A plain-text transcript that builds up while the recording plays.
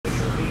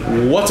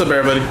What's up,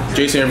 everybody?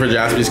 Jason here for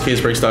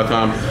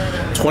JaspysCaseBreaks.com.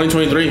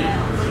 2023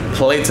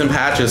 plates and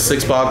patches,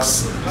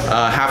 6-box,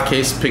 half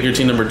case. Pick your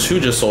team number 2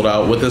 just sold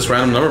out with this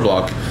random number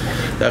block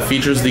that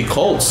features the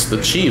Colts,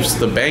 the Chiefs,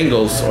 the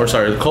Bengals, or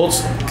sorry, the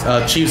Colts,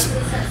 Chiefs,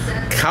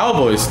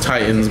 Cowboys,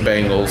 Titans,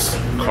 Bengals,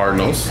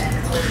 Cardinals.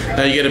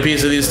 Now you get a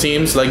piece of these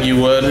teams like you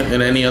would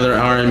in any other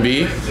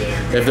RNB.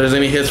 If there's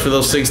any hits for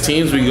those 6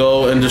 teams, we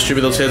go and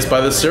distribute those hits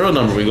by the serial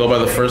number. We go by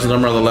the first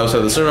number on the left side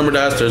of the serial number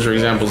dash. There's your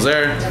examples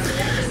there.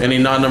 Any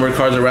non-numbered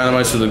cards are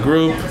randomized to the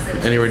group.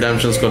 Any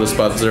redemptions go to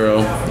spot 0,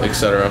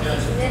 etc.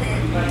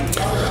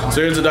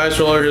 So here's the dice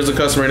roller. Here's the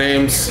customer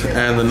names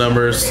and the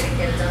numbers.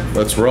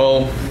 Let's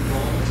roll.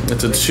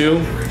 It's a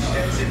 2.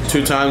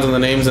 2 times on the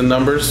names and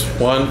numbers.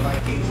 1,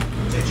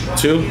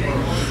 2.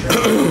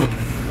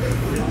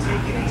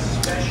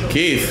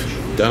 Keith,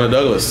 down to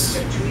Douglas.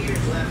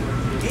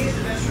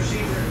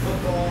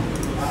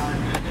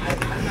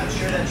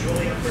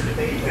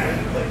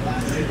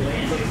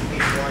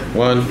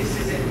 1,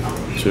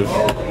 2.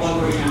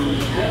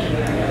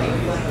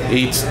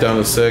 8 down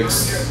to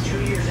 6.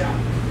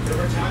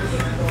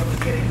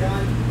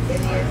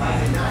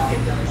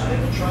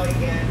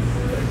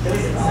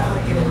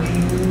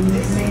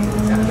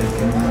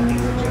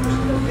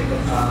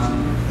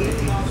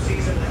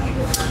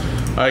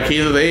 Alright,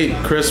 Keith with 8,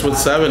 Chris with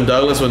 7,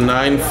 Douglas with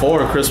 9,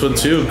 4, Chris with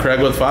 2,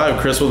 Craig with 5,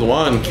 Chris with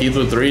 1, Keith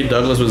with 3,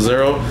 Douglas with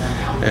 0,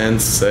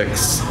 and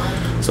 6.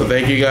 So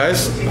thank you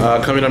guys.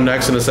 Coming up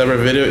next in a separate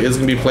video is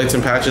going to be plates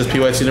and patches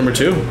PYT number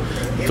 2.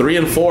 3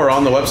 and 4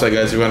 on the website,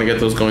 guys. If you want to get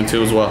those going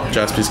too as well.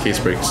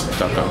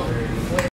 JaspysCaseBreaks.com.